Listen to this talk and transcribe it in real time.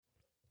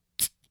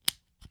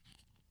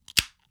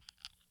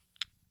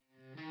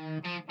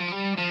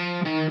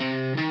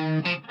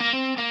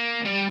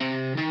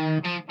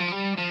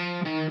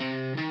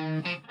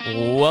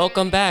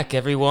Welcome back,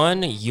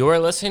 everyone. You're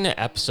listening to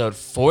episode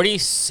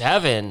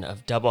 47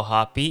 of Double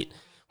Hop Beat,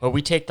 where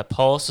we take the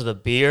pulse of the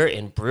beer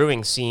and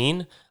brewing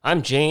scene.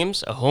 I'm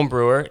James, a home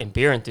brewer and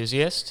beer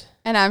enthusiast.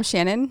 And I'm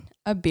Shannon,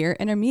 a beer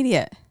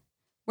intermediate.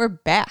 We're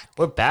back.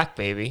 We're back,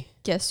 baby.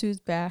 Guess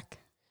who's back?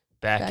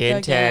 Back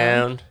in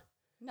town.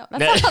 No,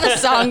 that's not how the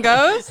song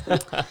goes.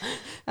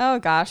 Oh,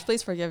 gosh.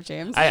 Please forgive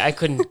James. I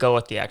couldn't go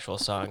with the actual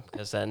song,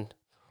 because then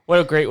what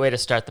a great way to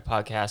start the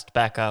podcast,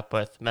 back up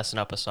with messing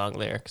up a song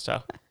lyric.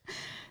 So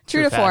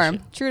True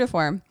to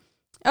form.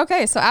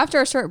 Okay, so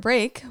after a short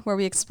break where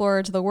we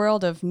explored the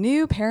world of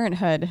new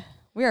parenthood,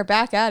 we are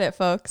back at it,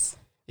 folks.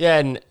 Yeah,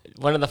 and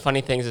one of the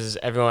funny things is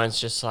everyone's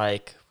just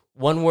like,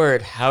 one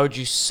word, how would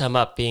you sum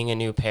up being a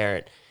new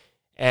parent?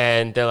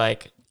 And they're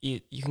like,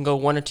 you can go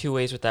one or two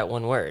ways with that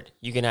one word.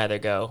 You can either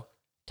go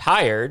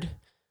tired,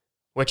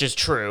 which is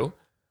true,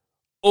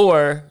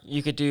 or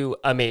you could do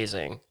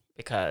amazing,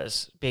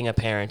 because being a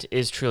parent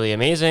is truly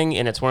amazing,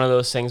 and it's one of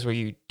those things where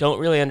you don't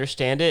really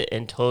understand it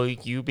until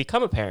you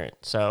become a parent.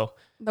 So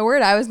the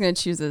word I was going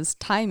to choose is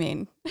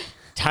timing.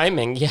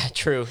 Timing, yeah,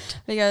 true.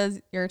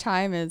 Because your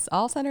time is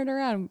all centered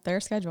around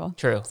their schedule.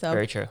 True, so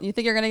very true. You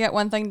think you're going to get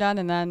one thing done,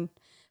 and then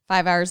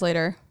 5 hours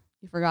later,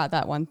 you forgot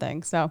that one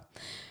thing. So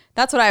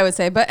that's what I would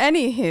say. But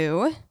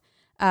anywho,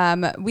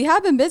 we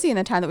have been busy in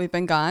the time that we've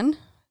been gone.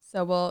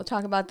 So we'll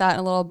talk about that in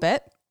a little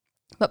bit.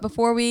 But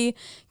before we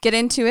get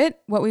into it,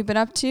 what we've been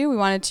up to, we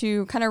wanted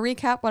to kind of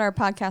recap what our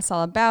podcast's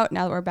all about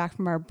now that we're back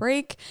from our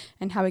break,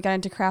 and how we got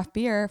into craft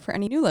beer for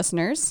any new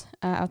listeners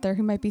out there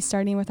who might be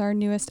starting with our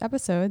newest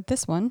episode,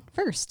 this one,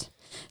 first.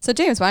 So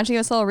James, why don't you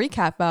give us a little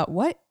recap about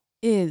what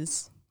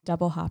is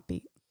Double Hop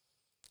Beat?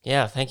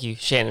 Yeah, thank you,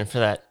 Shannon, for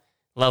that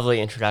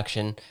lovely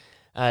introduction.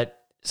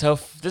 So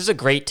this is a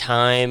great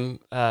time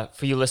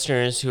for you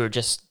listeners who are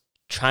just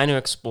trying to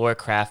explore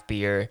craft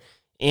beer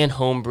and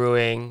home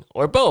brewing,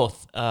 or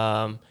both.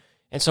 And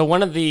so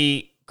one of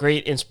the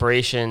great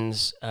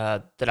inspirations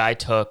that I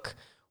took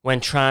when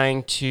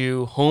trying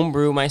to home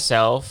brew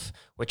myself,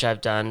 which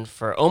I've done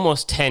for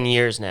almost 10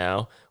 years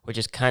now, which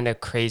is kind of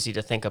crazy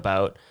to think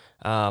about,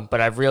 but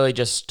I've really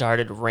just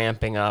started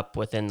ramping up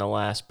within the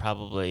last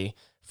probably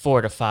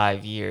 4 to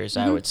 5 years,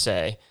 I would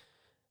say.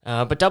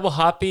 But Double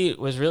Hop Beat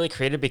was really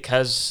created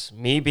because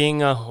me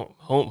being a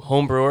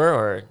home brewer,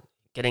 or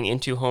getting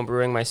into home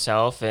brewing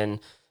myself, and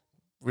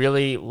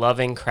really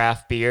loving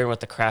craft beer and what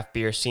the craft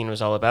beer scene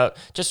was all about,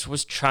 just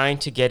was trying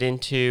to get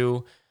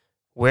into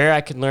where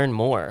I could learn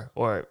more,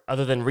 or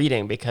other than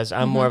reading, because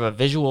I'm more of a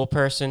visual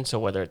person. So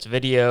whether it's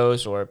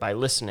videos or by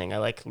listening, I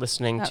like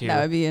listening to...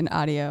 That would be an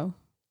audio.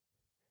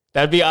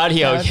 That would be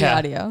audio, That would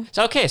yeah. be audio.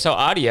 So, okay, so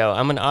audio.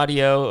 I'm an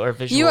audio or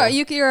visual.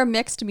 You're a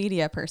mixed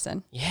media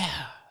person. Yeah,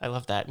 I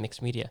love that,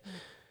 mixed media.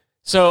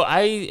 So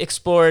I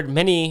explored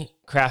many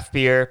craft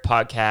beer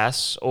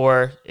podcasts,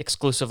 or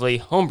exclusively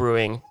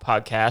homebrewing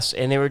podcasts,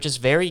 and they were just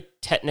very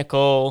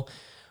technical.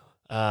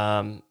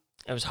 It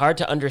was hard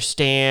to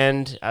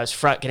understand. I was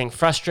getting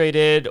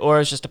frustrated, or it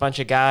was just a bunch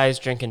of guys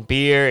drinking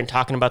beer and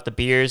talking about the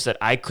beers that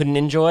I couldn't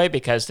enjoy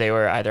because they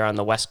were either on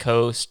the West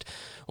Coast,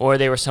 or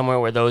they were somewhere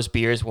where those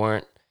beers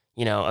weren't,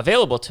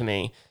 available to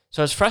me.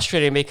 So it was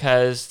frustrating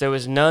because there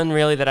was none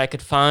really that I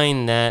could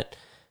find that,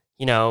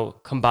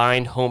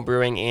 combined home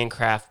brewing and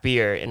craft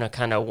beer in a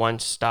kind of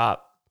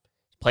one-stop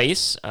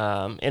place,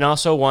 and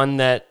also one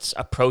that's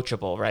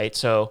approachable, right?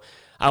 So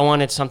I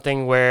wanted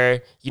something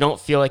where you don't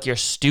feel like you're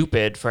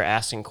stupid for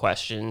asking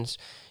questions.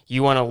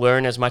 You want to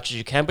learn as much as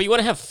you can, but you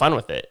want to have fun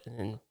with it.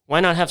 And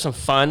why not have some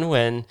fun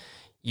when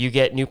you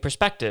get new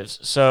perspectives?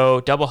 So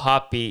Double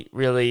Hop Beat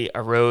really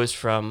arose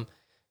from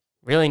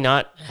really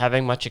not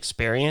having much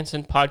experience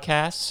in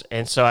podcasts.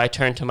 And so I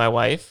turned to my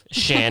wife,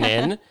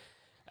 Shannon,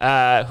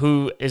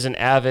 who is an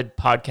avid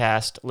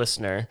podcast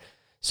listener.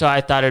 So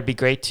I thought it'd be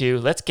great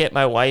let's get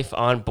my wife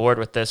on board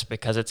with this,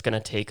 because it's going to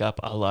take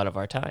up a lot of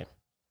our time.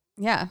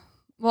 Yeah.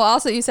 Well,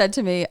 also you said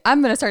to me,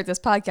 I'm going to start this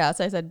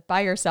podcast. I said, by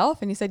yourself?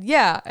 And you said,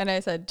 yeah. And I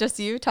said, just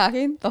you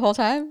talking the whole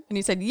time? And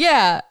you said,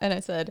 yeah. And I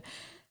said,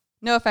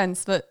 no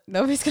offense, but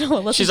nobody's going to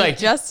listen to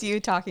just you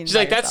talking. She's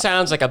like, that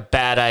sounds like a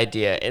bad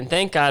idea. And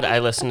thank God I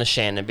listened to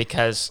Shannon,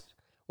 because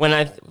when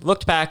I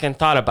looked back and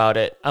thought about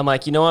it, I'm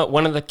like, you know what?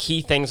 One of the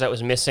key things that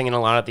was missing in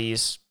a lot of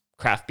these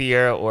craft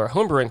beer or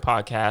homebrewing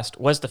podcast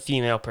was the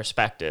female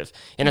perspective.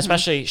 And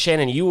especially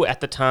Shannon, you at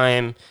the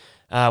time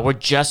were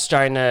just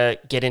starting to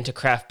get into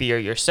craft beer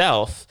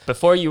yourself.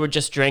 Before, you would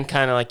just drink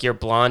kind of like your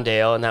blonde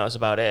ale, and that was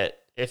about it,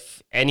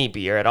 if any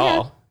beer at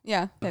all.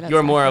 Yeah. You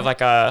were more of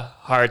like a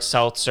hard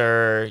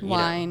seltzer,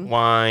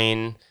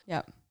 wine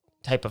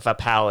type of a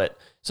palate.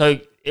 So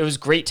it was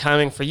great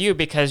timing for you,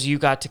 because you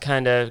got to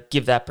kind of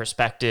give that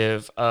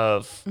perspective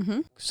of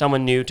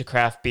someone new to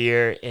craft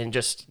beer, and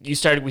we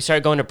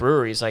started going to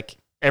breweries like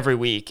every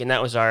week, and that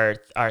was our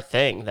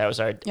thing. That was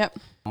our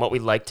what we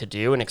like to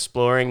do, and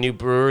exploring new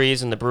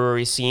breweries and the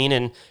brewery scene,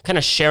 and kind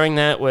of sharing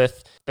that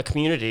with the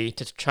community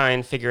to try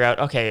and figure out,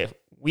 okay,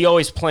 we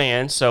always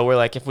plan. So we're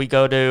like, if we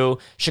go to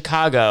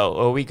Chicago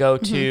or we go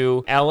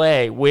to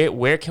LA,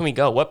 where can we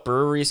go? What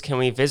breweries can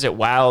we visit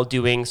while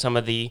doing some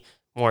of the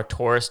more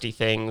touristy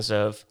things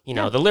of,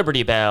 the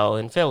Liberty Bell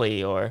in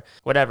Philly or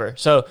whatever.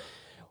 So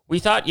we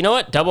thought, you know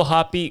what, Double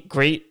Hop Beat,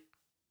 great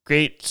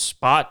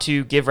spot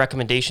to give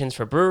recommendations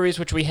for breweries,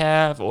 which we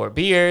have, or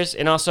beers,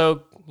 and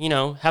also,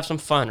 have some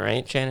fun,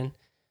 right, Shannon?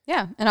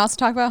 Yeah, and also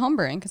talk about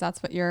homebrewing because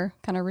that's what your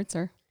kind of roots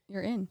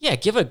you're in. Yeah,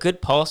 give a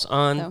good pulse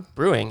on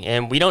brewing.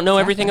 And we don't know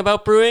everything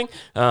about brewing,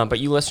 but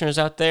you listeners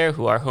out there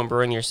who are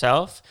homebrewing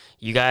yourself,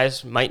 you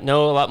guys might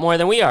know a lot more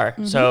than we are.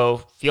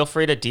 So feel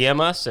free to DM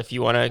us if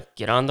you want to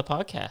get on the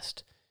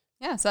podcast.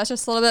 Yeah, so that's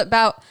just a little bit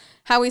about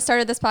how we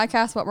started this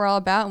podcast, what we're all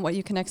about, and what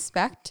you can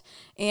expect.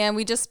 And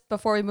we just,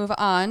 before we move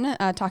on,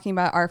 talking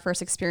about our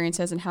first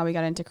experiences and how we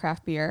got into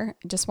craft beer,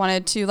 just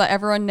wanted to let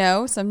everyone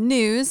know some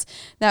news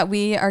that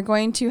we are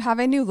going to have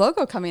a new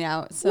logo coming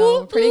out.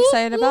 So we're pretty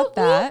excited about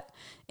that.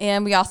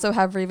 And we also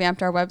have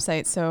revamped our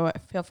website, so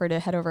feel free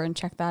to head over and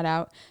check that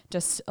out.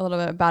 Just a little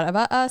bit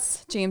about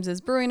us,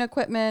 James's brewing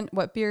equipment,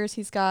 what beers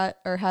he's got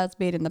or has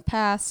made in the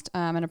past,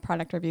 and a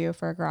product review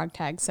for a grog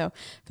tag. So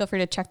feel free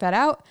to check that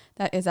out.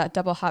 That is at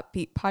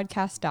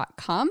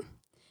doublehopbeatpodcast.com.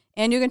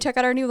 And you can check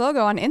out our new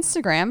logo on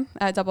Instagram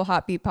at Double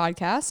Hop Beat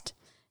Podcast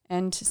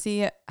and to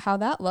see how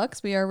that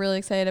looks. We are really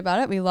excited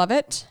about it. We love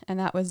it. And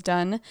that was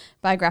done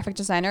by graphic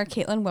designer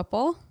Caitlin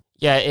Whipple.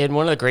 Yeah, and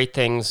one of the great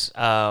things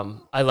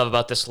I love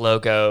about this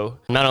logo,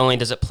 not only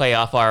does it play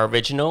off our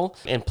original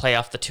and play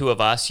off the two of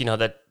us,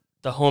 that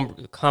the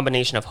home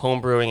combination of home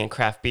brewing and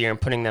craft beer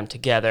and putting them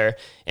together,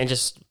 and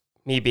just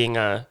me being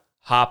a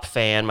hop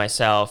fan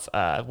myself,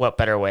 what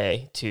better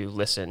way to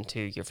listen to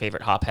your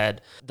favorite hop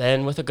head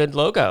than with a good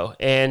logo?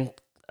 And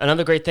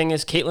another great thing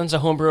is Caitlin's a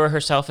home brewer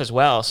herself as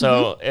well,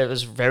 so it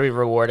was very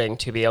rewarding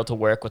to be able to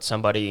work with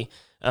somebody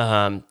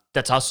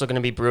that's also going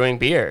to be brewing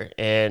beer,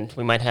 and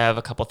we might have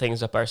a couple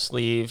things up our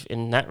sleeve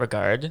in that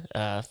regard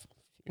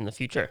in the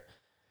future.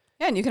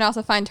 Yeah, and you can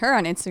also find her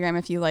on Instagram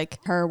if you like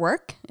her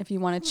work, if you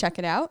want to check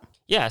it out.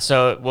 Yeah,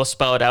 so we'll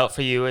spell it out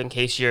for you in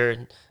case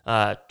you're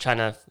trying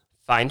to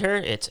find her.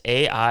 It's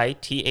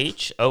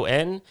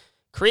AITHON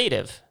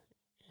Creative.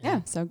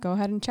 Yeah, so go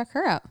ahead and check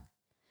her out.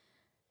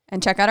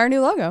 And check out our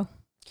new logo.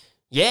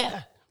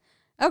 Yeah.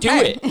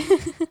 Okay. Do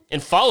it.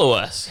 And follow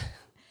us.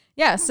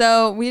 Yeah,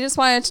 so we just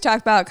wanted to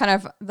talk about kind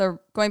of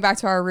going back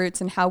to our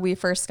roots and how we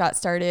first got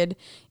started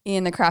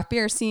in the craft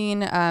beer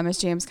scene. As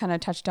James kind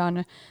of touched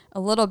on a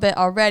little bit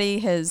already,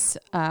 his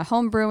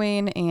home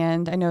brewing,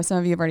 and I know some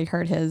of you have already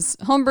heard his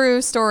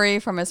homebrew story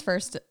from his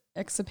first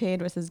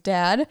escapade with his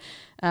dad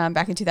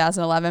back in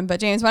 2011. But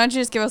James, why don't you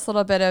just give us a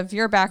little bit of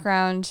your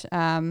background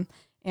and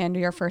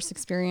your first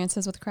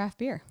experiences with craft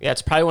beer? Yeah,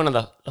 it's probably one of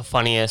the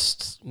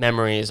funniest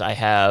memories I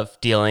have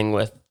dealing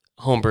with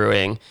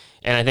homebrewing.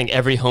 And I think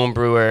every home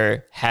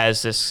brewer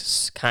has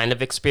this kind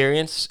of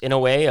experience in a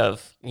way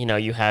of,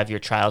 you have your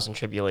trials and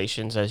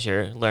tribulations as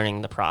you're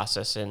learning the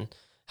process and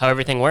how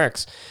everything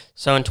works.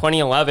 So in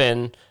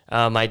 2011,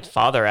 my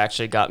father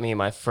actually got me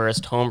my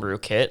first homebrew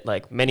kit.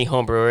 Like many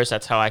homebrewers,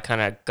 that's how I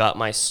kind of got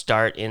my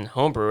start in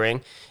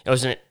homebrewing. It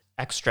was an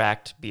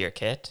extract beer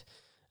kit,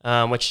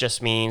 which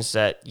just means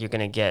that you're going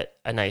to get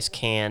a nice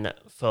can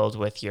filled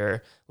with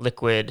your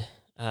liquid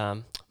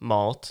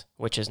malt,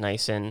 which is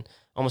nice and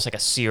almost like a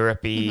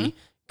syrupy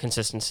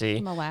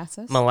consistency.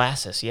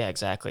 Molasses, yeah,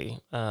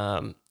 exactly.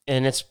 And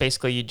it's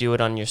basically you do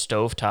it on your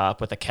stovetop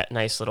with a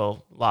nice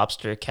little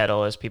lobster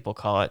kettle, as people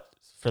call it,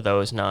 for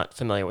those not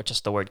familiar with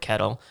just the word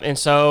kettle. And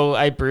so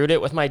I brewed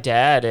it with my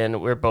dad,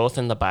 and we're both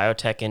in the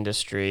biotech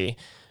industry.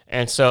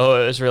 And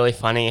so it was really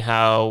funny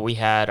how we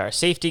had our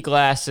safety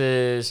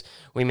glasses,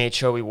 we made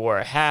sure we wore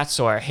our hats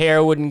so our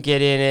hair wouldn't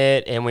get in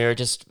it, and we were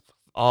just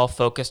all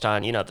focused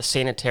on, the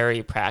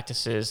sanitary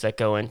practices that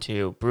go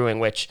into brewing,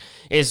 which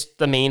is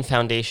the main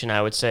foundation,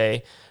 I would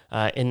say,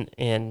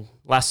 in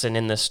lesson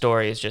in this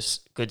story is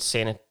just good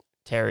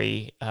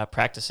sanitary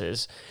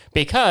practices.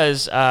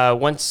 Because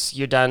once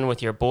you're done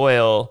with your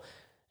boil,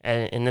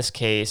 and in this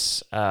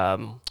case,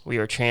 we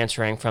were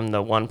transferring from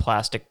the one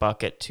plastic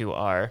bucket to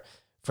our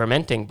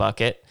fermenting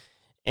bucket,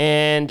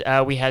 and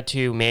we had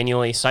to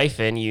manually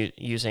siphon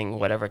using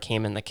whatever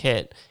came in the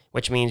kit,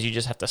 which means you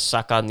just have to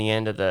suck on the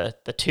end of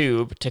the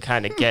tube to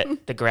kind of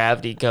get the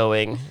gravity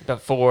going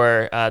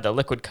before the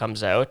liquid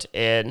comes out.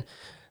 And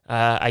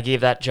I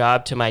gave that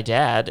job to my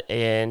dad,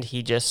 and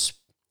he just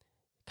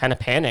kind of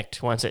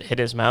panicked once it hit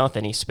his mouth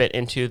and he spit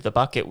into the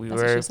bucket we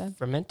were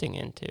fermenting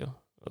into.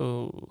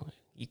 Ooh,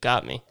 you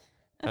got me.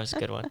 That was a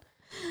good one.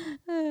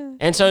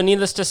 And so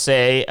needless to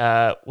say,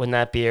 when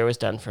that beer was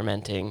done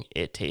fermenting,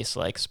 it tastes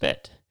like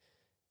spit.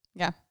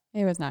 Yeah,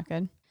 it was not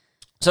good.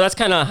 So that's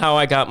kind of how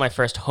I got my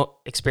first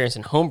experience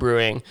in home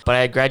brewing. But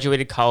I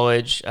graduated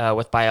college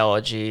with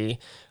biology.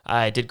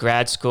 I did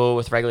grad school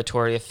with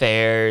regulatory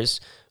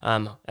affairs.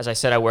 As I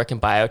said, I work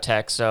in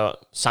biotech, so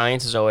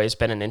science has always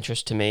been an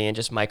interest to me, and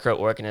just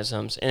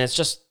microorganisms. And it's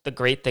just the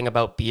great thing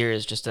about beer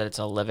is just that it's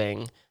a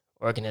living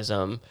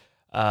organism,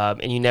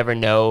 and you never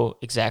know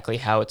exactly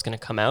how it's going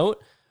to come out.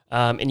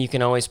 And you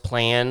can always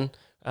plan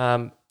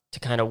to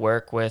kind of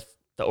work with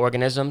the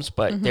organisms,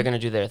 but they're going to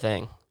do their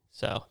thing.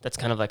 So that's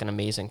kind of like an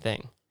amazing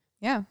thing.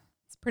 Yeah.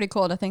 It's pretty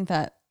cool to think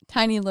that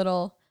tiny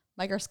little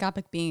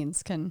microscopic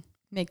beans can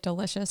make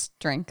delicious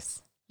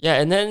drinks. Yeah,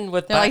 and then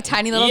with they're like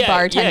tiny little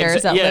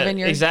bartenders that live in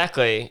your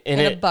exactly, and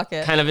in it a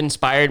bucket. kind of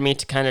inspired me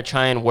to kind of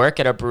try and work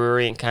at a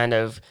brewery and kind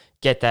of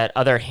get that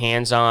other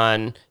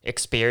hands-on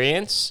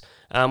experience,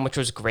 which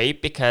was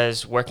great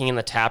because working in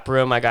the tap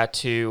room, I got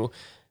to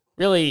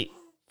really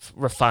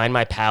refine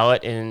my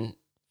palate and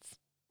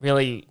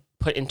really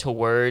put into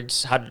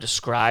words how to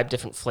describe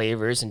different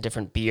flavors and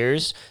different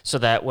beers so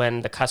that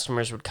when the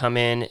customers would come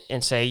in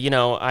and say,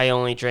 I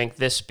only drink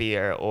this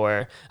beer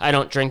or I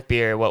don't drink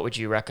beer, what would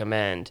you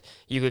recommend?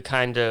 You could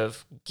kind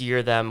of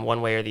gear them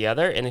one way or the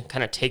other and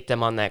kind of take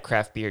them on that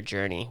craft beer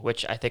journey,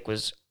 which I think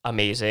was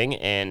amazing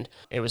and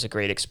it was a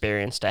great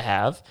experience to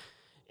have.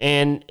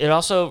 And it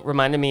also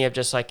reminded me of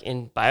just like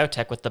in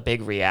biotech with the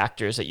big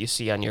reactors that you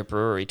see on your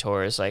brewery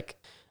tours, like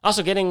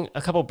also getting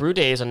a couple brew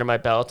days under my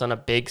belt on a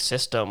big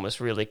system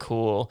was really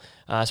cool,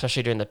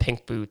 especially during the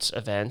Pink Boots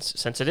events.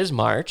 Since it is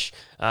March,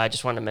 I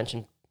just wanted to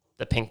mention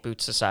the Pink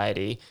Boots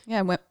Society.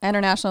 Yeah,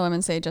 International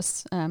Women's Day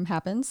just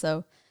happened,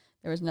 so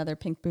there was another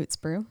Pink Boots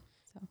brew.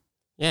 So.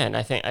 Yeah, and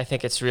I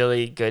think it's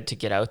really good to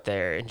get out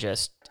there and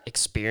just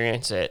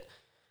experience it.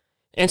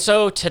 And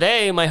so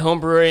today, my home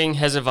brewing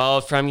has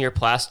evolved from your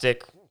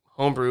plastic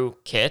homebrew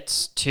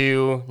kits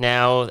to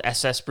now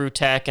SS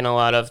Brewtech and a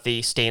lot of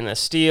the stainless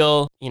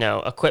steel,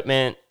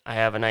 equipment. I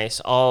have a nice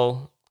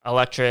all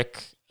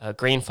electric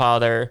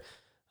Grainfather,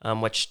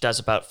 which does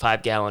about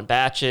 5-gallon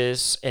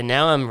batches. And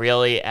now I'm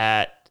really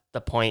at the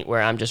point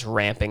where I'm just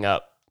ramping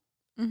up.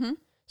 Mm-hmm.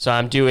 So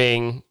I'm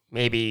doing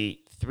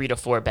maybe 3 to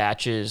 4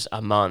 batches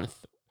a month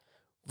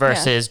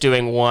versus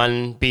doing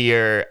 1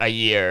 beer a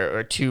year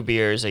or 2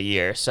 beers a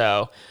year.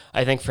 So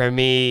I think for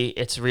me,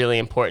 it's really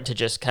important to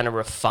just kind of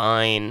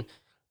refine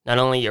not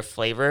only your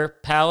flavor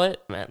palette,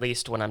 at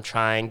least when I'm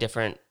trying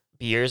different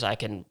beers, I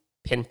can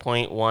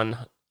pinpoint one,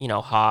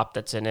 hop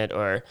that's in it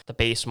or the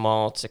base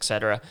malts,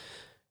 etc.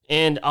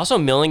 And also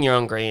milling your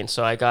own grain.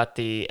 So I got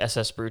the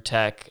SS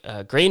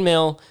Brewtech grain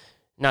mill,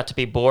 not to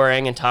be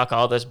boring and talk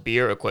all this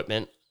beer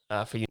equipment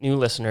for you new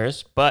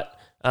listeners, but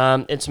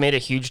it's made a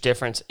huge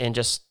difference in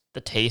just the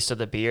taste of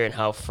the beer and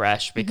how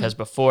fresh, because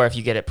before, if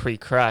you get it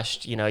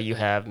pre-crushed, you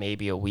have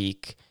maybe a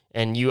week,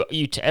 and you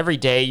every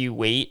day you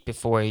wait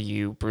before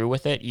you brew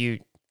with it,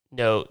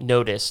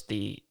 notice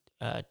the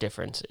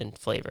difference in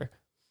flavor.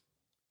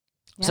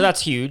 Yeah. So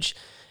that's huge.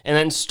 And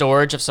then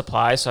storage of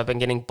supply. So I've been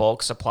getting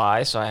bulk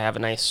supply, so I have a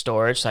nice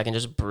storage so I can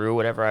just brew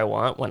whatever I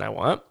want when I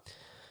want.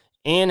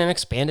 And an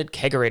expanded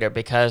kegerator,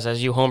 because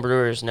as you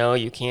homebrewers know,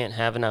 you can't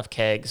have enough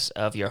kegs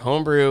of your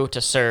homebrew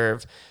to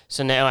serve.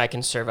 So now I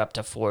can serve up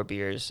to 4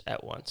 beers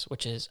at once,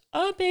 which is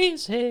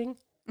amazing.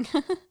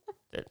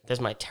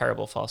 There's my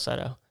terrible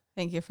falsetto.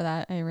 Thank you for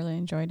that. I really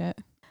enjoyed it.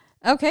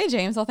 Okay,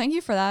 James. Well, thank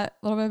you for that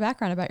little bit of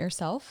background about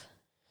yourself.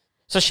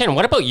 So Shannon,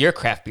 what about your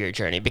craft beer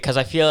journey? Because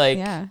I feel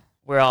like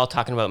we're all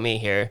talking about me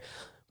here.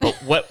 But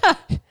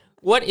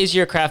what is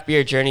your craft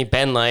beer journey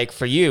been like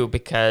for you?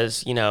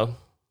 Because,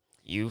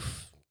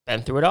 you've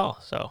been through it all,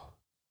 so.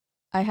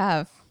 I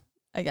have,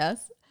 I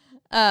guess.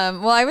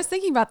 Well, I was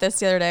thinking about this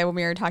the other day when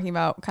we were talking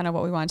about kind of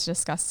what we wanted to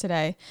discuss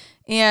today.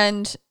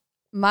 And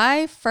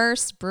my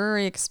first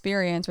brewery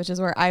experience, which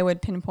is where I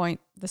would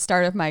pinpoint the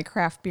start of my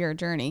craft beer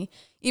journey,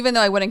 even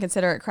though I wouldn't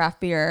consider it craft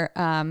beer,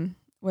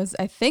 was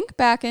I think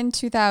back in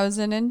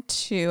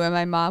 2002. And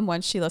my mom,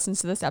 once she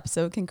listens to this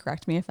episode, can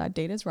correct me if that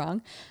date is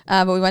wrong.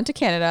 But we went to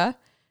Canada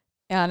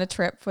on a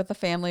trip with the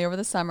family over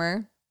the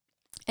summer.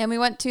 And we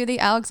went to the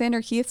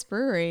Alexander Keith's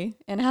Brewery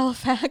in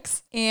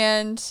Halifax.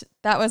 And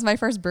that was my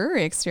first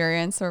brewery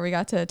experience where we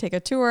got to take a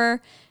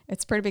tour.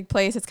 It's a pretty big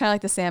place. It's kind of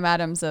like the Sam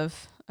Adams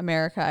of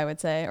America, I would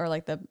say, or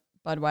like the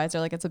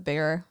Budweiser. Like it's a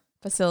bigger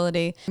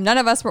facility. None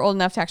of us were old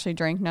enough to actually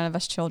drink, none of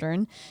us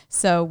children.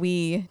 So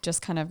we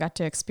just kind of got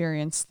to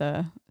experience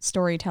the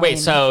storytelling. Wait,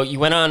 so you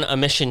went on a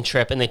mission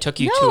trip and they took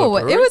you to a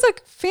brewery? No, it was a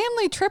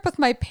family trip with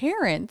my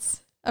parents.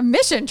 A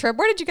mission trip?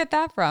 Where did you get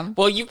that from?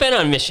 Well, you've been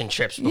on mission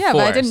trips before. Yeah,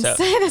 but I didn't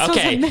say this was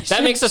a mission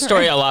that makes the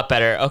story a lot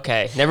better.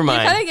 Okay, never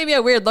mind. You kind of gave me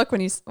a weird look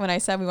when I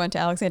said we went to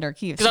Alexander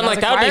Keith's. Because I'm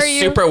like, that would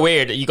be super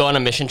weird. You go on a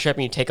mission trip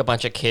and you take a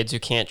bunch of kids who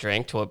can't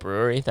drink to a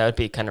brewery. That would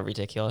be kind of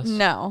ridiculous.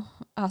 No.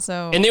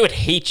 Also, and they would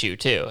hate you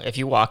too if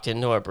you walked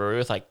into a brewery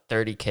with like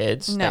 30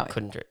 kids that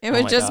couldn't drink. It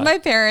was just my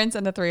parents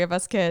and the 3 of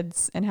us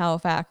kids in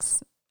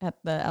Halifax at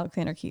the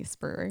Alexander Keith's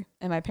Brewery.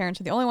 And my parents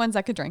were the only ones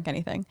that could drink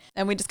anything.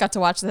 And we just got to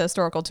watch the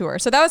historical tour.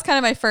 So that was kind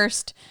of my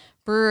first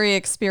brewery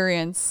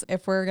experience,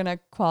 if we're going to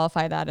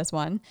qualify that as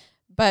one.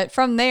 But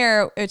from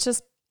there,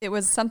 it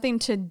was something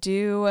to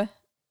do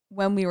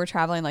when we were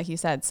traveling, like you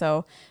said.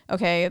 So,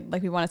 okay,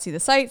 like we want to see the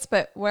sights,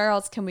 but where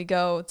else can we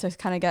go to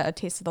kind of get a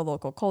taste of the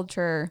local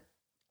culture,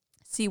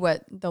 see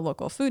what the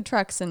local food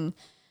trucks and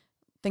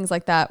things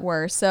like that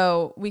were.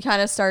 So we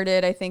kind of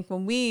started, I think,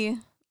 when we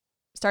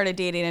started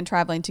dating and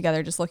traveling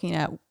together, just looking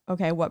at,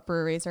 okay, what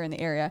breweries are in the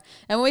area.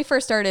 And when we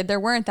first started, there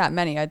weren't that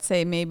many. I'd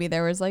say maybe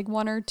there was like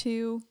 1 or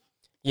 2.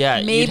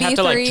 Yeah, maybe you'd have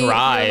to 3,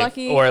 like drive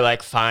or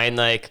like find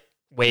like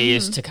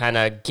ways to kind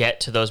of get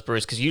to those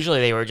breweries, because usually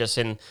they were just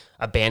in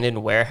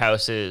abandoned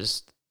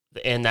warehouses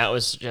And that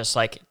was just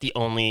like the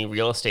only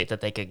real estate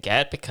that they could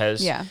get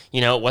because, Yeah.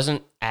 it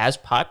wasn't as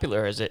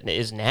popular as it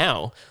is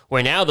now,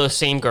 where now those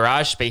same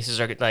garage spaces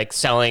are like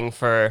selling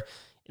for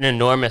an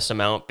enormous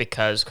amount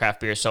because craft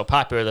beer is so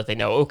popular that they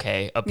know,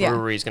 okay, a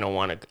brewery is going to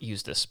want to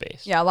use this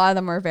space. Yeah, a lot of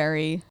them are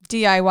very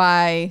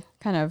DIY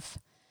kind of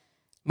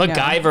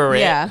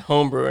MacGyver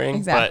home brewing.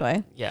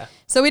 Exactly. Yeah.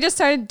 So we just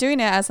started doing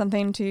it as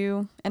something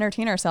to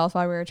entertain ourselves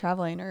while we were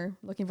traveling or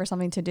looking for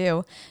something to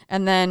do.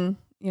 And then,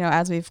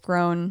 as we've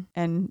grown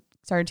and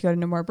started to go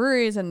to more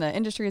breweries and the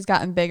industry has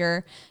gotten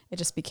bigger, it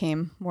just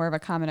became more of a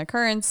common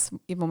occurrence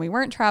even when we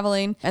weren't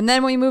traveling. And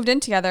then when we moved in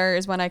together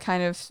is when I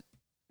kind of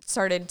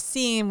started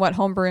seeing what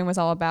home brewing was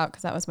all about,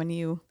 because that was when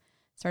you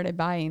started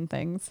buying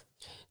things.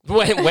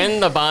 When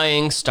the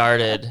buying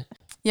started.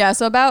 Yeah,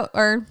 so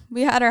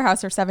we had our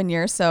house for 7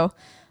 years, so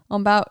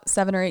about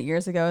 7 or 8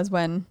 years ago is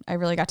when I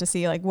really got to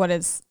see like what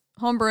is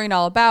home brewing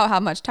all about, how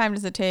much time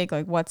does it take,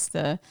 like what's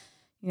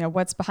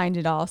what's behind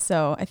it all.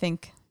 So I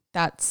think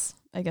that's,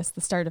 I guess, the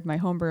start of my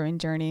home brewing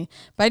journey.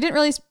 But I didn't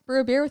really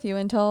brew a beer with you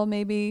until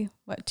maybe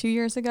 2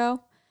 years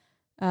ago.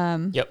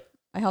 Yep.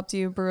 I helped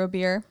you brew a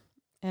beer,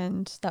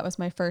 and that was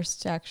my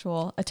first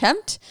actual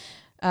attempt.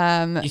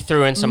 You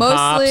threw in some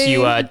hops.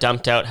 You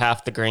dumped out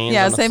half the grains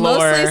on the floor.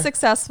 Mostly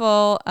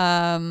successful.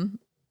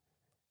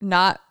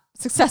 Not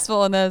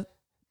successful in the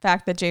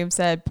fact that James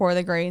said, pour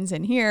the grains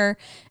in here.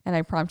 And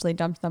I promptly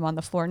dumped them on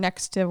the floor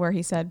next to where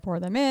he said, pour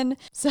them in.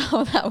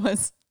 So that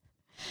was,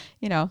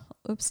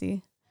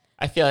 oopsie.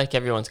 I feel like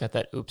everyone's got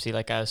that oopsie,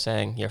 like I was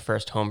saying, your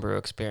first homebrew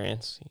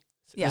experience.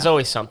 Yeah.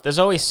 There's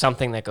always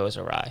something that goes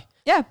awry.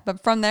 Yeah.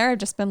 But from there, I've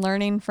just been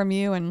learning from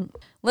you and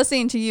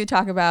listening to you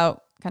talk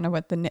about kind of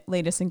what the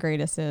latest and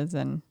greatest is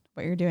and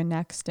what you're doing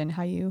next and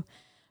how you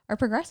are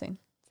progressing.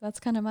 So that's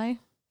kind of my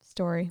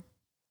story.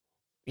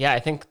 Yeah, I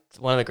think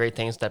one of the great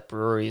things that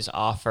breweries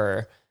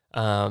offer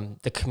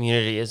the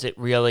community is it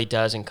really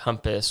does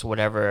encompass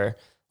whatever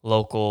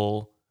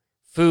local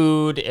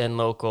food and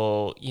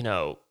local,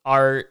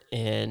 art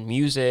and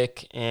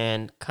music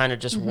and kind of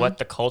just what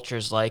the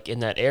culture's like in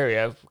that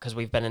area, because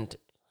we've been in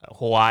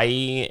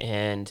Hawaii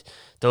and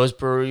those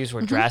breweries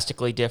were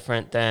drastically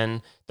different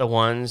than the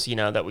ones,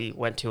 that we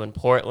went to in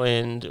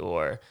Portland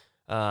or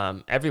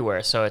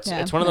everywhere. So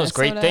it's one of those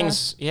great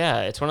things.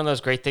 Yeah, it's one of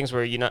those great things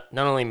where you not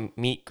only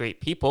meet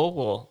great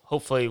people,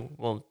 hopefully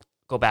we'll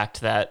go back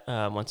to that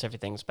once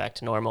everything's back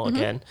to normal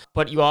again,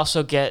 but you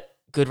also get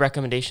good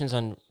recommendations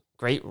on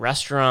great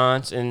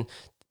restaurants, and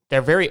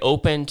they're very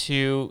open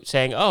to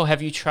saying, oh,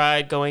 have you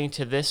tried going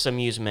to this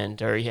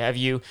amusement, or have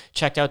you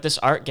checked out this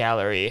art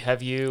gallery?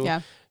 Have you,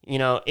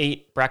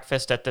 ate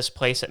breakfast at this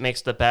place that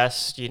makes the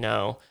best,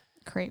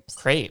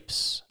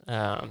 crepes.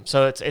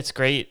 So it's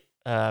great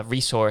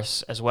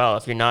resource as well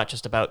if you're not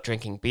just about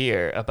drinking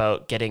beer,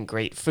 about getting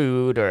great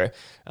food or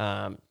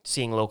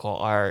seeing local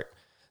art.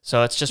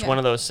 So it's just one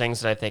of those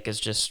things that I think is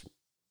just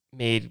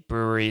made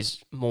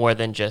breweries more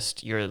than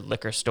just your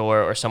liquor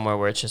store or somewhere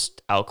where it's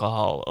just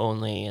alcohol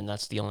only and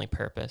that's the only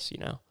purpose,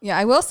 Yeah,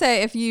 I will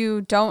say if you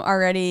don't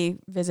already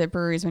visit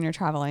breweries when you're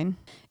traveling,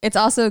 it's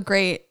also a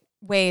great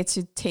way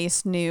to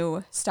taste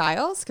new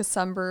styles, because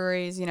some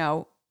breweries,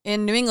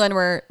 in New England,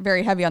 we're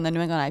very heavy on the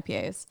New England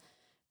IPAs.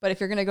 But if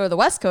you're going to go to the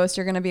West Coast,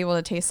 you're going to be able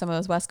to taste some of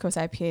those West Coast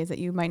IPAs that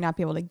you might not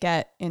be able to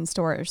get in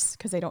stores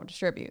because they don't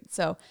distribute.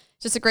 So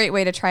it's just a great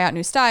way to try out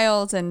new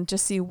styles and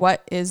just see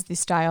what is the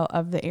style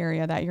of the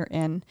area that you're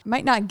in. You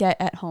might not get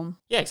at home.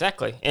 Yeah,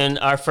 exactly. In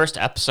our first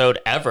episode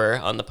ever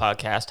on the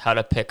podcast, How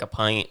to Pick a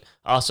Pint,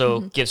 also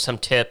gives some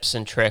tips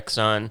and tricks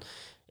on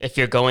if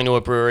you're going to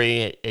a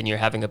brewery and you're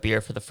having a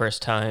beer for the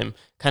first time,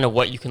 kind of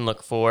what you can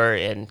look for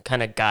and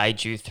kind of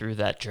guide you through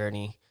that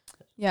journey.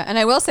 Yeah, and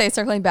I will say,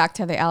 circling back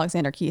to the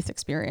Alexander Keith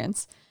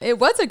experience, it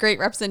was a great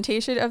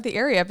representation of the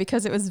area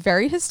because it was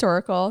very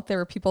historical. There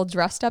were people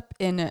dressed up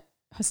in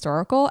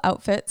historical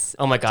outfits.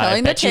 Oh my God,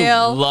 I bet you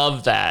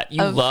love that.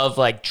 You love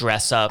like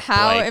dress up,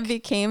 how like, it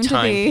became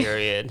time to be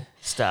period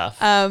stuff.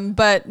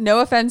 But no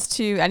offense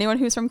to anyone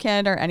who's from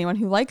Canada or anyone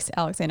who likes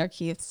Alexander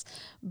Keith's,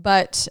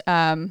 but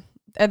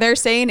their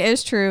saying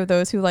is true.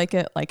 Those who like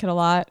it a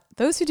lot.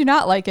 Those who do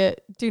not like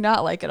it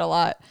a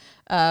lot.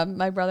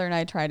 My brother and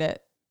I tried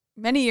it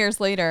many years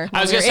later.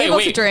 I was going to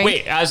say,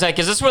 wait. I was like,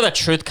 is this where the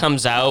truth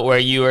comes out, where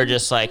you were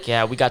just like,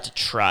 yeah, we got to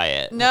try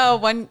it? No,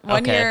 one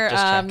year,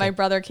 my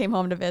brother came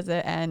home to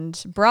visit and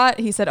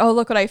he said, oh,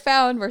 look what I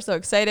found. We're so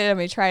excited. And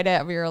we tried it.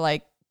 And we were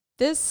like,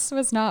 this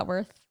was not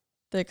worth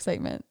the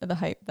excitement, the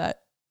hype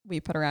that we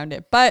put around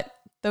it. But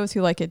those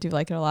who like it do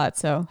like it a lot.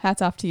 So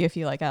hats off to you if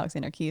you like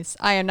Alexander Keith's.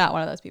 I am not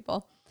one of those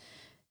people.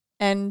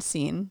 End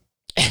scene.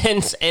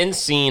 End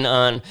scene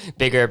on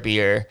Bigger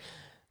Beer.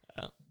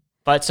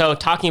 But so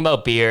talking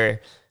about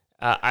beer,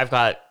 I've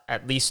got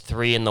at least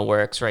 3 in the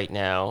works right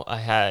now.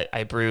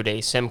 I brewed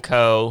a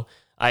Simcoe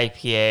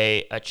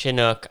IPA, a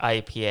Chinook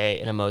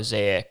IPA, and a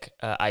Mosaic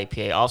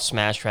IPA, all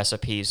smashed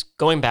recipes,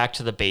 going back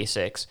to the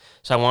basics.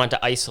 So I wanted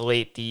to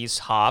isolate these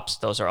hops.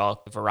 Those are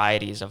all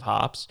varieties of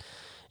hops.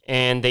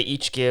 And they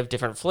each give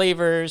different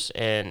flavors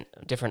and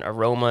different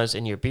aromas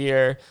in your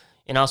beer,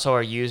 and also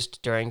are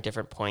used during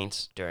different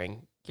points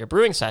during your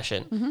brewing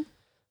session. Mm-hmm.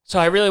 So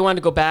I really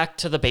wanted to go back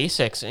to the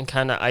basics and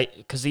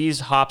because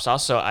these hops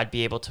also I'd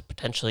be able to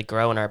potentially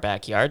grow in our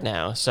backyard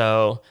now.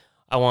 So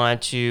I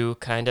wanted to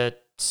kind of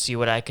see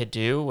what I could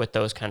do with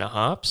those kind of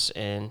hops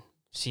and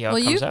see how it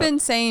comes out. Well, you've been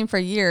saying for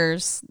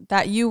years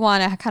that you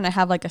want to kind of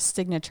have like a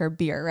signature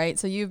beer, right?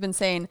 So you've been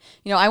saying,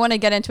 I want to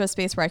get into a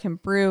space where I can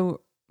brew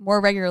more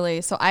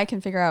regularly so I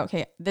can figure out,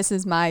 okay, this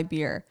is my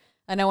beer.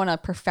 And I want to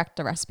perfect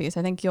the recipes.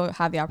 I think you'll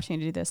have the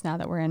opportunity to do this now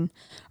that we're in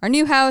our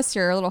new house.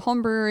 Your little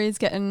home brewery is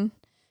getting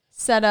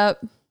set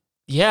up.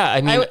 Yeah,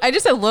 I mean, I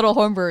just said little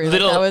home brewery. A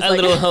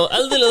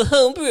little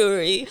home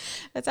brewery.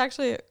 It's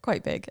actually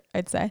quite big,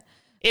 I'd say.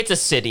 It's a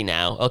city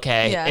now,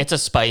 okay? Yeah. It's a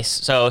Spice.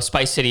 So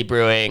Spice City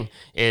Brewing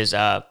is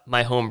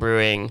my home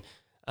brewing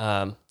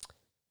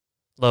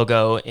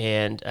logo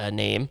and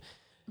name.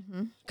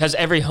 Because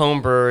every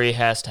home brewery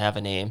has to have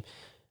a name.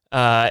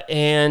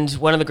 And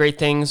one of the great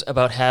things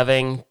about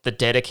having the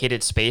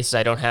dedicated space is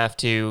I don't have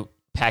to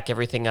pack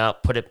everything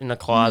up, put it in the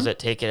closet,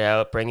 take it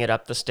out, bring it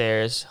up the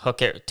stairs,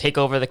 hook it, take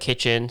over the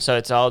kitchen. So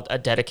it's all a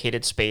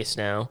dedicated space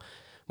now,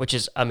 which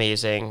is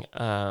amazing.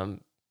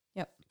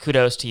 Yep.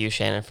 Kudos to you,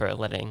 Shannon, for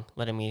letting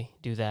me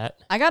do that.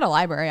 I got a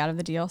library out of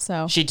the deal,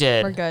 so She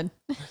did. we're good.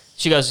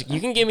 She goes, you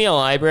can give me a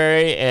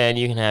library and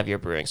you can have your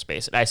brewing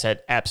space. And I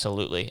said,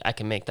 absolutely, I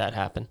can make that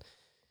happen.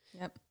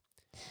 Yep.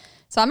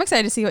 So I'm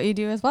excited to see what you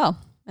do as well.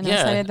 And I'm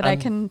excited that I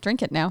can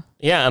drink it now.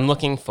 Yeah, I'm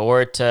looking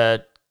forward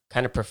to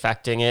kind of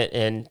perfecting it.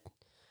 And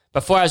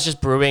before I was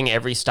just brewing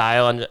every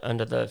style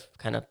under the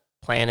kind of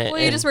planet.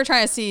 Well, you just were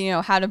trying to see,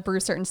 how to brew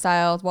certain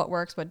styles, what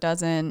works, what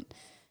doesn't.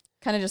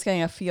 Kind of just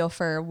getting a feel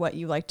for what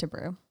you like to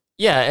brew.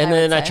 Yeah, and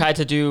then I tried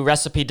to do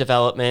recipe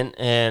development,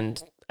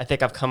 and I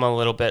think I've come a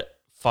little bit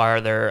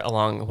farther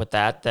along with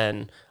that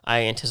than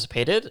I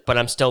anticipated. But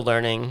I'm still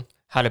learning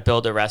how to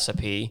build a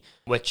recipe,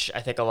 which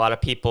I think a lot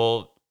of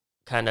people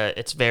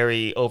it's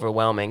very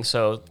overwhelming.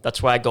 So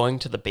that's why going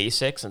to the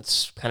basics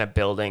and kind of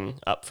building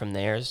up from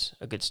there is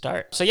a good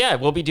start. So yeah,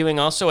 we'll be doing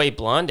also a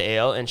blonde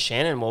ale, and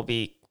Shannon will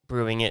be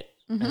brewing it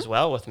as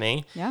well with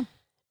me. Yeah.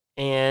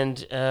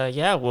 And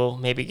we'll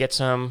maybe get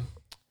some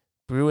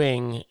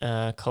brewing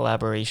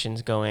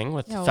collaborations going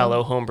with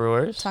fellow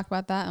homebrewers. Talk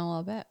about that in a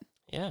little bit.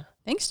 Yeah.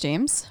 Thanks,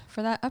 James,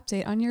 for that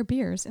update on your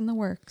beers in the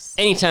works.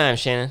 Anytime,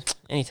 Shannon.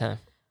 Anytime.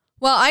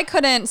 Well, I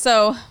couldn't.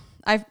 So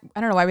I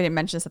don't know why we didn't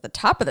mention this at the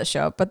top of the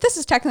show, but this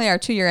is technically our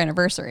 2-year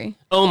anniversary.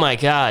 Oh my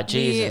God,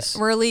 Jesus.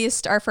 We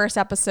released our first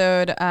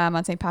episode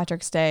on St.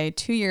 Patrick's Day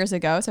 2 years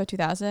ago, so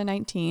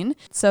 2019.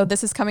 So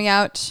this is coming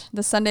out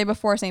the Sunday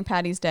before St.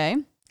 Patty's Day.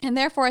 And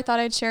therefore, I thought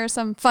I'd share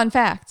some fun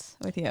facts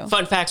with you.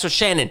 Fun facts with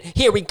Shannon.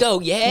 Here we go.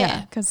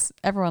 Yeah, because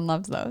everyone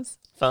loves those.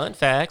 Fun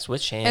facts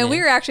with Shannon. And we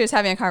were actually just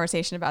having a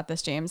conversation about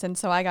this, James. And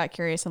so I got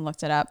curious and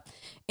looked it up.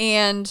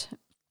 And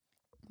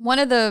one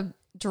of the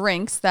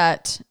drinks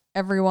that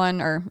everyone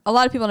or a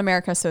lot of people in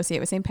America associate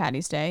with St.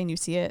 Patty's Day, and you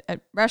see it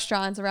at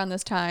restaurants around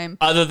this time.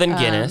 Other than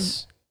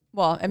Guinness.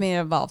 Well, I mean,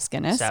 it involves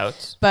Guinness.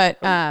 Stouts. But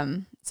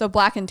so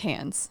black and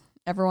tans.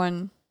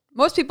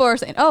 Most people are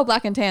saying, oh,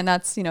 black and tan,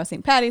 that's,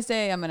 St. Patty's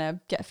Day. I'm going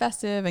to get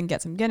festive and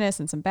get some Guinness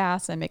and some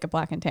Bass and make a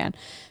black and tan.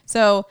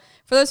 So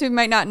for those who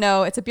might not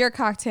know, it's a beer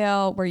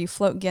cocktail where you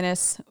float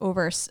Guinness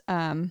over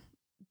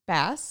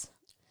Bass.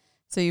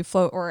 So you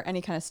float, or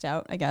any kind of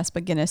stout, I guess,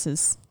 but Guinness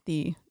is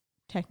the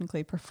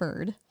technically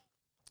preferred.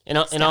 And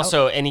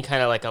also any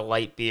kind of like a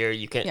light beer,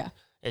 you can,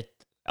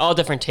 all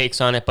different takes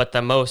on it, but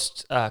the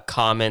most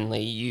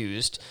commonly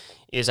used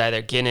is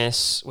either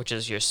Guinness, which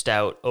is your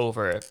stout,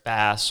 over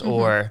Bass,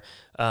 or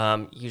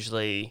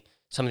usually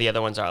some of the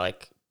other ones are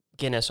like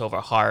Guinness over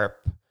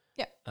Harp.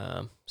 Yeah.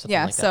 Like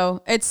that.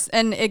 So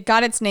it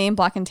got its name,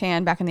 Black and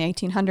Tan, back in the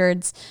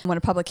 1800s when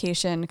a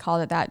publication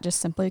called it that just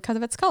simply because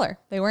of its color.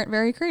 They weren't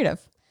very creative.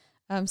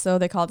 So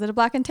they called it a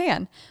Black and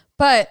Tan.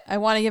 But I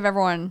want to give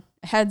everyone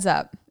a heads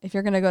up. If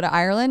you're going to go to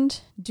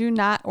Ireland, do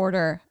not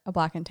order a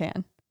Black and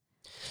Tan.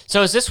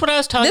 So is this what I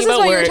was talking about? This is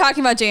what you were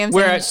talking about, James.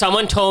 Where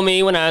someone told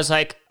me when I was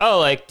like, oh,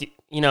 like,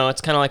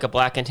 it's kind of like a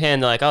black and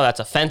tan. They're like, oh,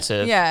 that's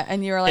offensive. Yeah.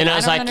 And you were like, I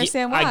don't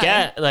understand why.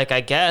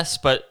 I guess,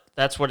 but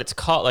that's what it's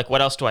called. Like,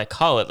 what else do I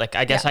call it? Like,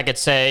 I guess I could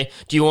say,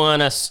 do you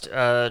want us,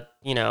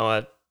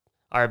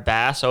 our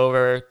Bass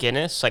over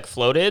Guinness, like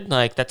floated?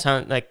 Like, that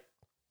sounds like.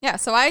 Yeah.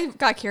 So I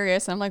got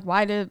curious. And I'm like,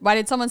 why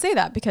did someone say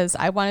that? Because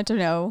I wanted to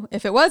know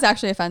if it was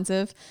actually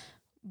offensive,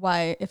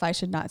 if I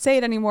should not say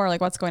it anymore, like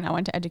what's going on. I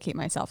wanted to educate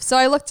myself. So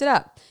I looked it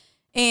up.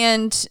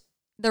 And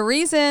the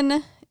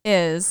reason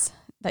is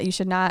that you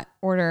should not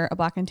order a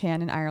black and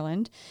tan in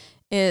Ireland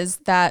is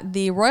that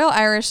the Royal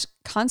Irish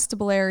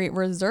Constabulary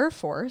Reserve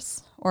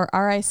Force, or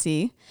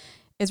RIC,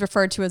 is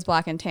referred to as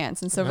black and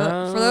tans. And so for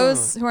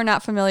those who are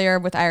not familiar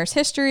with Irish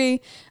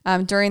history,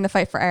 during the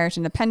fight for Irish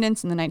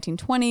independence in the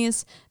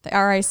 1920s, the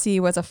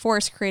RIC was a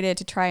force created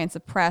to try and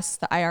suppress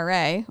the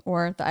IRA,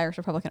 or the Irish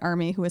Republican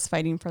Army, who was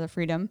fighting for the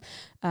freedom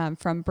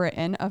from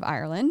Britain of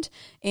Ireland.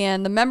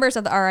 And the members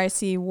of the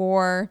RIC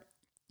wore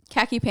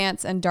khaki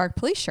pants and dark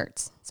police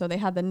shirts. So they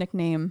had the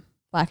nickname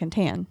Black and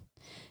Tan.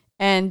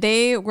 And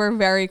they were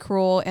very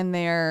cruel in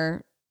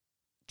their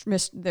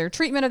their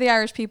treatment of the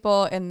Irish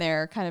people and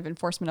their kind of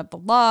enforcement of the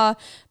law.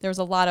 There was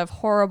a lot of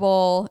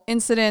horrible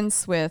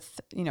incidents with,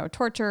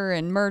 torture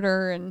and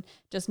murder and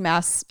just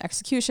mass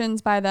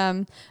executions by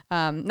them.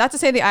 Not to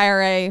say the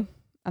IRA,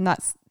 I'm not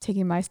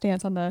taking my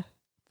stance on the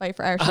fight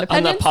for Irish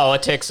independence. On the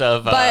politics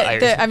of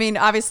Irish.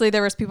 Obviously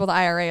there was people in the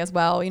IRA as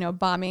well,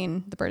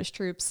 bombing the British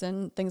troops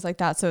and things like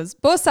that. So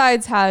both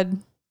sides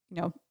had,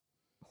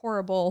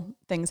 horrible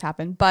things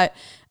happen. But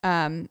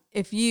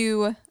if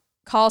you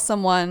call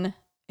someone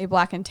a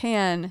black and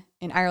tan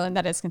in Ireland,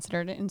 that is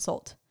considered an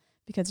insult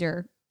because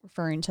you're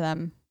referring to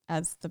them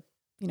as the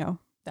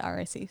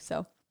RIC.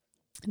 So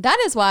that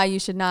is why you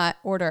should not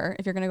order,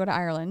 if you're going to go to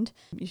Ireland,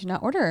 you should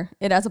not order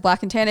it as a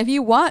black and tan. If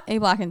you want a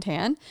black and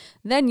tan,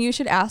 then you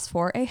should ask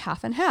for a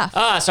half and half.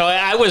 So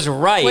I was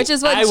right. Which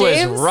is what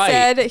James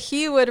said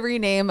he would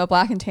rename a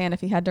black and tan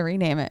if he had to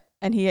rename it.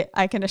 And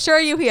I can assure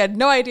you, he had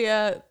no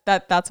idea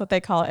that that's what they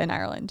call it in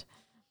Ireland.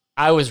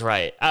 I was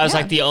right. I was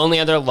like, the only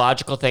other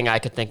logical thing I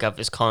could think of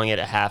is calling it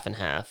a half and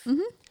half.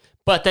 Mm-hmm.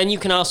 But then you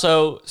can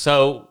also,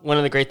 so one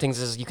of the great things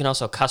is you can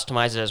also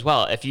customize it as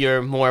well. If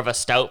you're more of a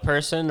stout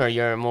person or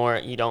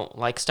you don't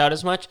like stout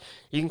as much,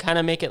 you can kind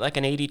of make it like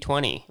an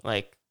 80-20,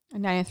 like a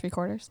 9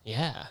 3/4.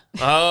 Yeah.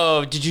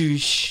 Oh, did you?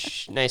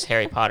 Nice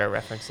Harry Potter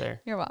reference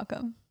there. You're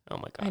welcome. Oh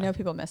my God. I know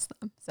people miss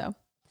them.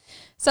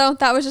 So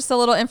that was just a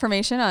little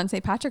information on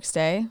St. Patrick's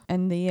Day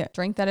and the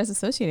drink that is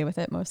associated with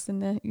it, most in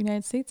the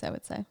United States, I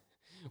would say.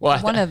 Well,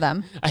 one of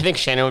them. I think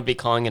Shannon would be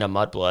calling it a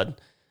mudblood.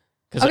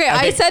 Okay,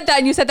 I said that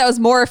and you said that was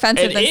more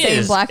offensive than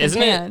saying black and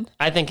tan.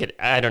 I think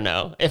I don't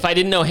know. If I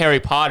didn't know Harry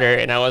Potter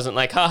and I wasn't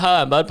like,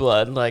 haha,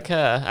 mudblood,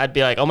 I'd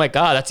be like, oh my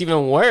God, that's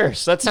even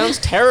worse. That sounds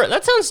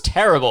that sounds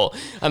terrible.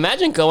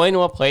 Imagine going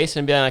to a place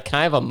and being like, can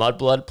I have a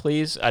mudblood,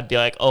 please? I'd be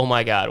like, oh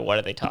my God, what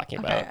are they talking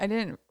about?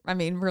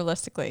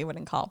 Realistically, I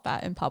wouldn't call it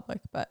that in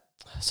public, but.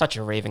 Such a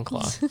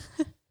Ravenclaw.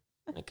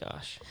 Oh my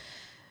gosh.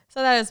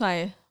 So that is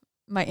my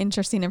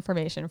interesting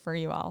information for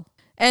you all.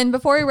 And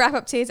before we wrap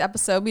up today's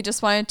episode, we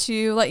just wanted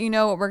to let you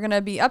know what we're going to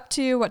be up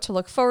to, what to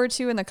look forward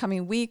to in the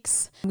coming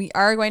weeks. We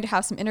are going to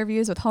have some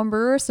interviews with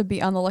homebrewers, so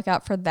be on the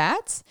lookout for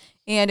that.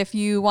 And if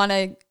you want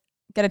to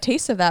get a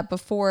taste of that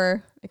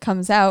before it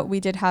comes out, we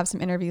did have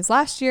some interviews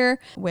last year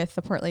with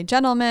the Portly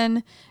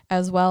Gentleman,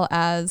 as well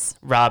as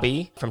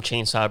Robbie from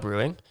Chainsaw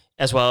Brewing,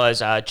 as well as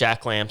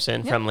Jack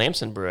Lamson from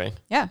Lamson Brewing.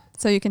 Yeah,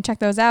 so you can check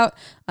those out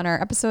on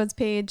our episodes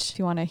page if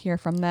you want to hear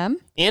from them.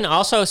 And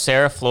also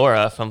Sarah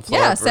Flora from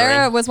Flora Brewing.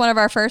 Sarah was one of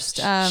our first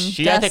guests.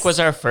 I think, was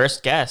our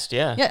first guest,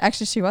 yeah. Yeah,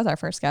 actually, she was our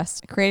first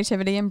guest.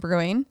 Creativity in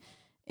Brewing,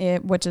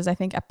 which is, I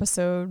think,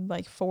 episode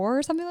 4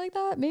 or something like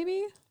that,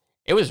 maybe?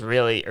 It was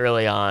really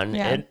early on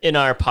in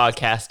our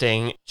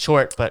podcasting,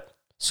 short but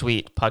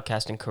sweet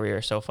podcasting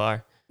career so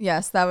far.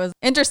 Yes, that was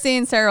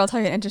interesting. Sarah will tell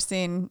you an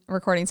interesting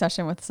recording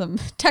session with some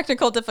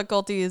technical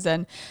difficulties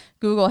and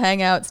Google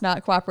Hangouts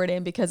not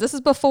cooperating, because this is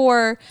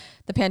before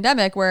the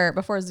pandemic,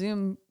 before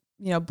Zoom,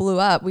 blew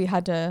up. We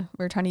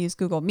were trying to use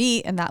Google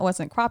Meet and that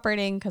wasn't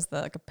cooperating because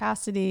the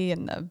capacity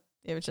and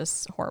it was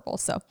just horrible.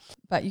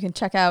 But you can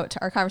check out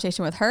our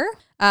conversation with her.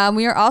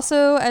 We are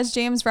also, as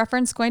James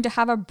referenced, going to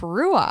have a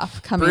brew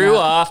off coming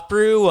up.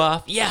 Brew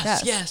off.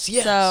 Yes.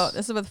 So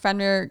this is with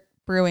Fenrir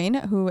Brewing,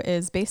 who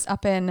is based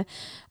up in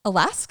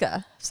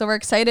Alaska. So we're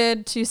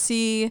excited to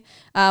see,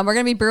 we're going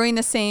to be brewing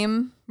the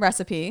same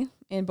recipe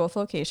in both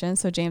locations.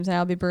 So James and I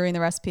will be brewing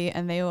the recipe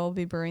and they will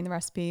be brewing the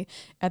recipe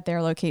at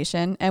their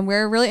location. And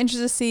we're really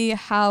interested to see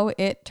how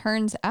it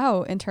turns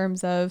out in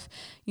terms of,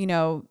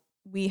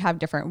 we have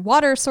different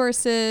water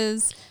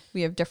sources,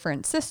 we have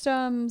different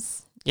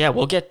systems. Yeah,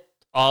 we'll get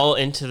all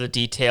into the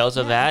details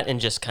of that and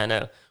just kind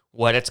of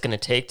what it's going to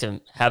take to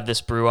have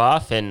this brew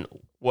off and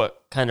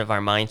what kind of our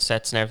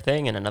mindsets and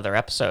everything in another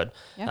episode.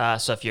 Yeah.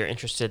 So if you're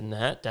interested in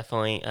that,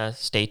 definitely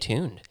stay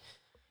tuned.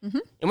 Mm-hmm.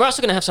 And we're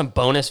also going to have some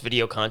bonus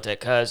video content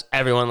because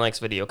everyone likes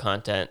video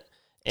content.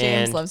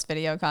 James loves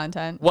video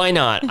content. Why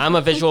not? I'm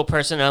a visual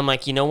person. And I'm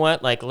like, you know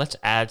what? Let's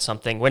add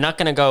something. We're not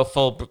going to go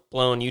full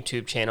blown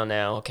YouTube channel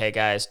now. Okay,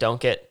 guys,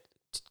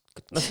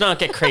 let's not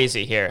get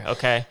crazy here.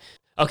 Okay.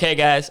 Okay,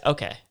 guys.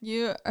 Okay.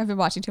 You have been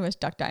watching too much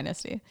Duck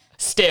Dynasty.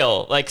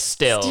 Still.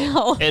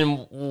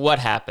 And what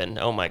happened?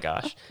 Oh my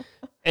gosh.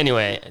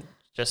 Anyway,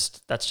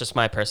 that's just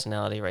my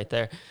personality right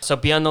there. So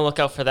be on the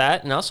lookout for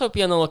that, and also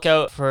be on the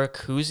lookout for a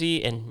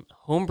koozie and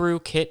homebrew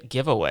kit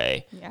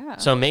giveaway. Yeah.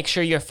 So make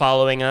sure you're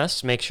following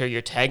us. Make sure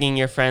you're tagging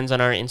your friends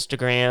on our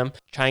Instagram.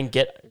 Try and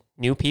get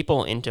new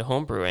people into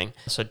homebrewing.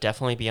 So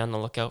definitely be on the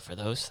lookout for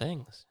those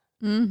things.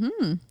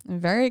 Mm-hmm.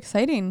 Very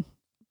exciting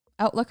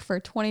outlook for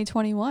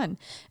 2021.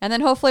 And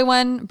then hopefully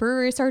when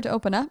breweries start to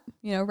open up,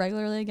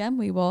 regularly again,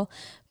 we will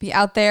be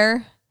out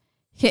there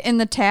hitting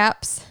the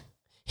taps.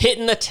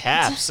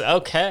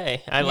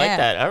 Okay. I like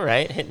that. All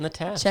right. Hitting the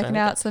taps. Checking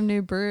out some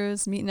new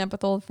brews, meeting up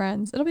with old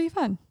friends. It'll be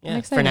fun.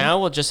 Yeah. For now,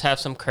 we'll just have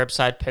some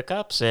curbside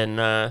pickups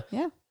and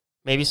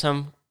maybe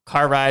some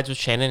car rides with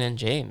Shannon and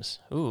James.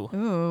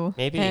 Ooh.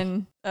 Maybe.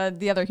 And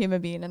the other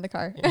human being in the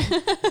car.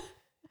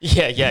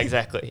 Yeah,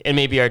 exactly. And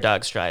maybe our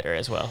dog Strider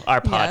as well,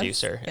 our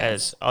producer,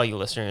 as all you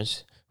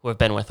listeners who have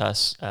been with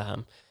us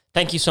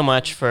thank you so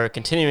much for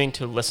continuing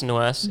to listen to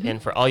us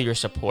and for all your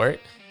support.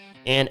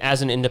 And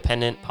as an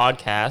independent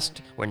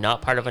podcast, we're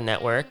not part of a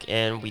network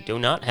and we do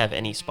not have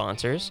any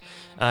sponsors.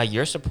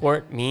 Your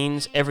support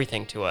means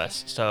everything to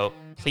us. So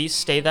please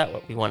stay that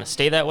way. We want to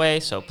stay that way.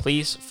 So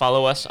please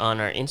follow us on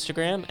our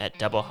Instagram at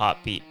Double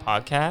Hop Beat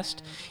Podcast,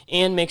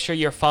 and make sure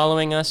you're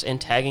following us and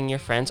tagging your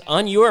friends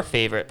on your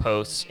favorite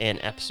posts and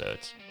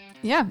episodes.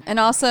 Yeah. And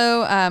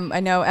also,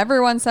 I know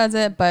everyone says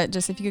it, but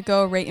just if you could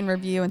go rate and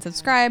review and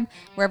subscribe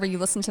wherever you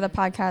listen to the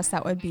podcast,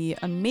 that would be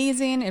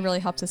amazing. It really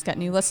helps us get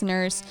new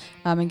listeners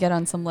and get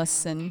on some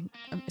lists. And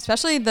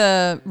especially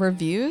the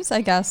reviews,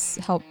 I guess,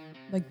 help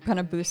like kind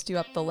of boost you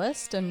up the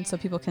list. And so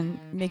people can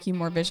make you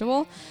more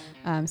visual.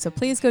 So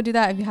please go do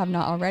that if you have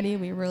not already.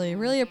 We really,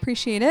 really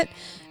appreciate it.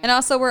 And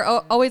also, we're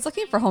always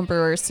looking for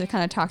homebrewers to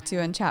kind of talk to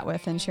and chat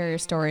with and share your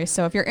story.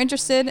 So if you're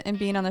interested in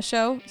being on the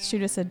show,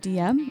 shoot us a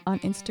DM on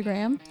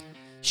Instagram.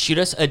 Shoot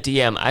us a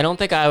DM. I don't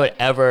think I would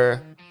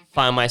ever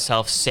find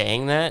myself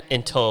saying that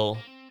until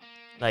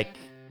like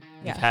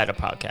you've had a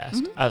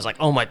podcast. I was like,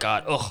 oh my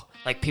God,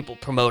 like people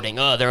promoting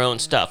their own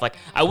stuff. Like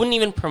I wouldn't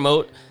even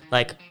promote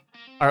like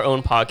our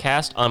own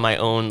podcast on my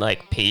own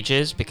like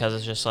pages, because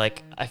it's just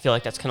like, I feel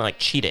like that's kind of like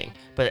cheating.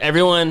 But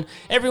everyone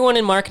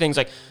in marketing is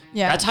like,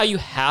 that's how you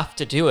have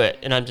to do it.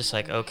 And I'm just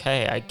like,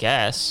 okay, I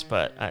guess,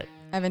 but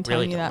I've been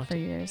telling you that for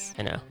years.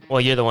 I know.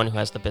 Well, you're the one who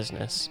has the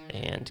business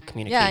and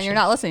communication. Yeah, and you're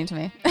not listening to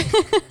me.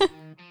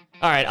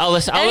 All right, I'll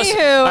listen. All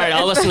right,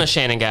 I'll listen to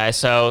Shannon, guys.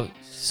 So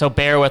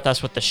bear with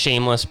us with the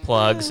shameless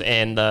plugs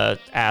and the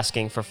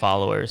asking for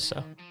followers.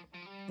 So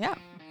yeah.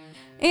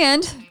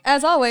 And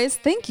as always,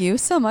 thank you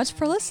so much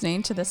for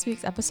listening to this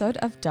week's episode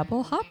of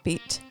Double Hop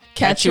Beat.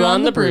 Catch you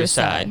on the brew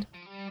side.